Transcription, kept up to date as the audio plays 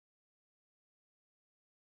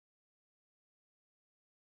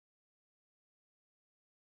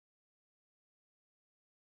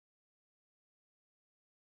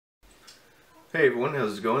Hey everyone,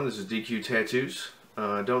 how's it going? This is dqtattoos.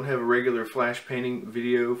 Don't have a regular flash painting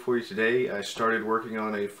video for you today. I started working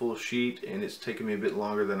on a full sheet and it's taken me a bit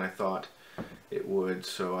longer than I thought it would.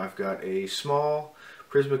 So I've got a small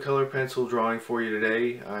Prismacolor pencil drawing for you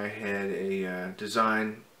today. I had a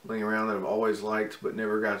design laying around that I've always liked but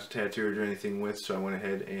never got to tattoo or do anything with, so I went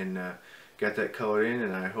ahead and got that colored in,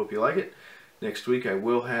 and I hope you like it. Next week I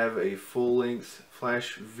will have a full-length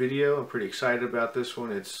flash video. I'm pretty excited about this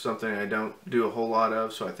one. It's something I don't do a whole lot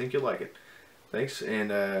of, so I think you'll like it. Thanks,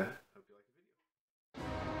 and